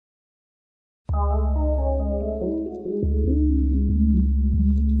Money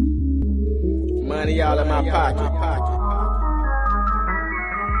all in my pocket.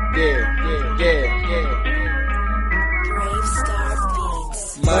 Yeah.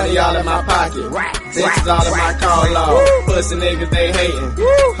 Money all in my pocket. Bitches all in my call off. Pussy niggas, they hating.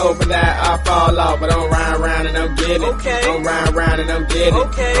 Hoping that I fall off, but I'm riding around and I'm getting it. I'm riding around and I'm getting it.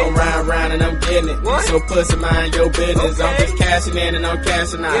 I'm riding around and I'm getting it. So pussy, mind your business. I'm just cashing in and I'm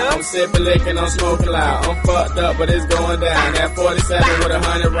cashing out. I'm sipping liquor, I'm smoking loud. I'm fucked up, but it's going down. That 47 with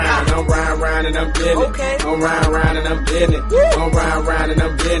 100 rounds. I'm riding around and I'm getting it. I'm riding around and I'm getting it. I'm riding around and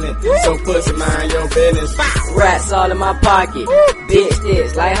I'm getting it. So pussy, mind your business. Rats all in my pocket. Bitch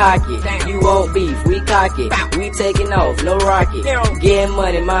this like hockey. You won't beef, we cock it. We taking off, no rocket. Getting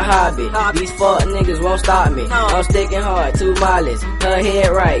money, my hobby. These fuck niggas won't stop me. I'm sticking hard, 2 miles. Her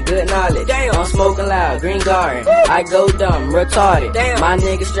head right, good knowledge. I'm smoking loud, green garden. I go dumb, retarded. My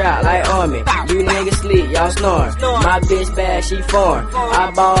niggas strapped like army. You niggas sleep, y'all snoring. My bitch bad, she foreign.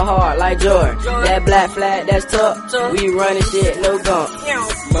 I ball hard like Jordan. That black flag, that's tough. We running shit, no gump.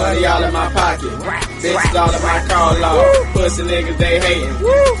 Money all in my pocket. Bitches all in my call off. Pussy niggas, they hating.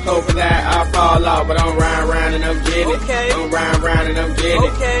 Hoping that I fall off, but I'm riding around and I'm getting it. I'm riding around and I'm getting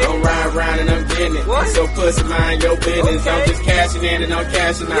it. I'm riding around and I'm getting it. So pussy, mind your business. I'm just cashing in and I'm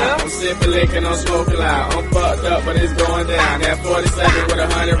cashing out. I'm sipping liquor and I'm smoking loud. I'm fucked up, but it's going down. That 47 with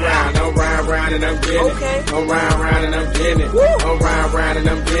 100 rounds. I'm riding around and I'm getting it. I'm riding around and I'm getting it. I'm riding around and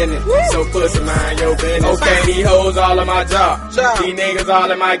I'm getting it. So pussy, mind your business. Okay, these hoes all in my job. These niggas all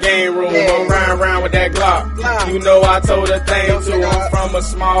in my game room. I'm riding around with that Glock. You know I told a thing to. I'm from a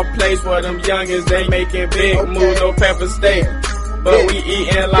small place where them youngins, they making big moves, no pepper steak. But we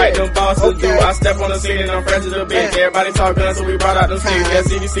eatin' like them bosses do. I step on the scene and I'm fresh as a bitch. Everybody talk guns, so we brought out them sticks. Yeah,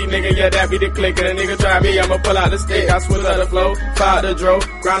 CDC nigga, yeah, that be the click. And a nigga try me, I'ma pull out the stick. I switch up the flow, fire the dro.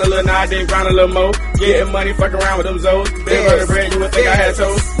 Grind a little nine, then grind a little more. Getting money, fuck around with them Zoes. Big butter bread, you would think I had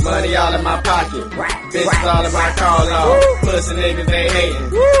toast. Money all in my pocket. Bitches all in my call off. Pussy niggas, they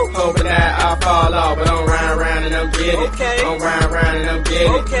hating. Hoping that I fall off, but I'm riding around and I'm getting it. I'm riding around and I'm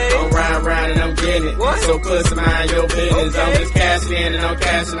getting it. I'm riding around and I'm getting it. So pussy, mind your business. I'm just cashing in and I'm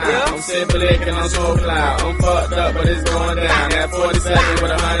cashing out. I'm sipping liquor and I'm smoking loud. I'm fucked up, but it's going down. That 47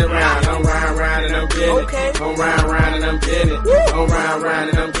 with 100 rounds. I'm riding around and I'm getting it. I'm riding around and I'm getting it. I'm riding around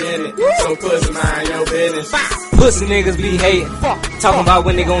and I'm getting it. So pussy, mind your business. Pussy niggas be hating. Talking about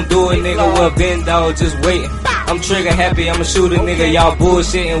when they gon' do it, nigga. Well, been dog, just waiting. I'm trigger happy, I'm a shooter, nigga. Y'all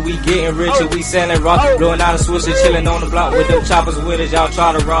bullshitting, we getting richer. We selling rock, blowing out a swisher, chilling on the block with them choppers with us. Y'all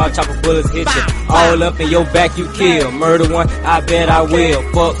try to rob, chopper bullets hit you. All up in your back, you kill. Murder one, I bet I will.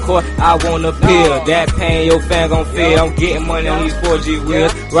 Fuck court, I want a pill. That pain your fan gon' feel. I'm getting money on these 4G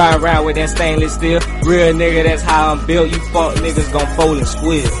wheels. Ride around with that stainless steel. Real nigga, that's how I'm built. You fuck niggas gon' fold and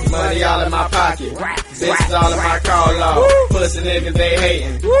squeal. Money all in my pocket. Bitches all in my call off. Pussy niggas, they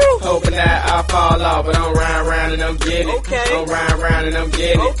hating. Hoping that I fall off, but I'm riding around and I'm getting it. I'm riding around and I'm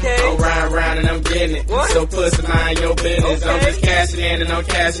getting it. I'm riding around and I'm getting it. So pussy, mind your business. I'm just cashing in and I'm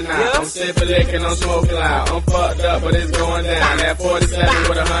cashing out. I'm sipping liquor and I'm smoking loud. I'm fucked up, but it's going down. That 47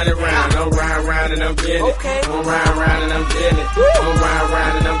 with 100 rounds. I'm riding around and I'm getting it. I'm riding around and I'm getting it. I'm riding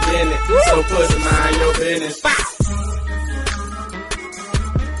around and I'm getting it. So pussy, mind your business.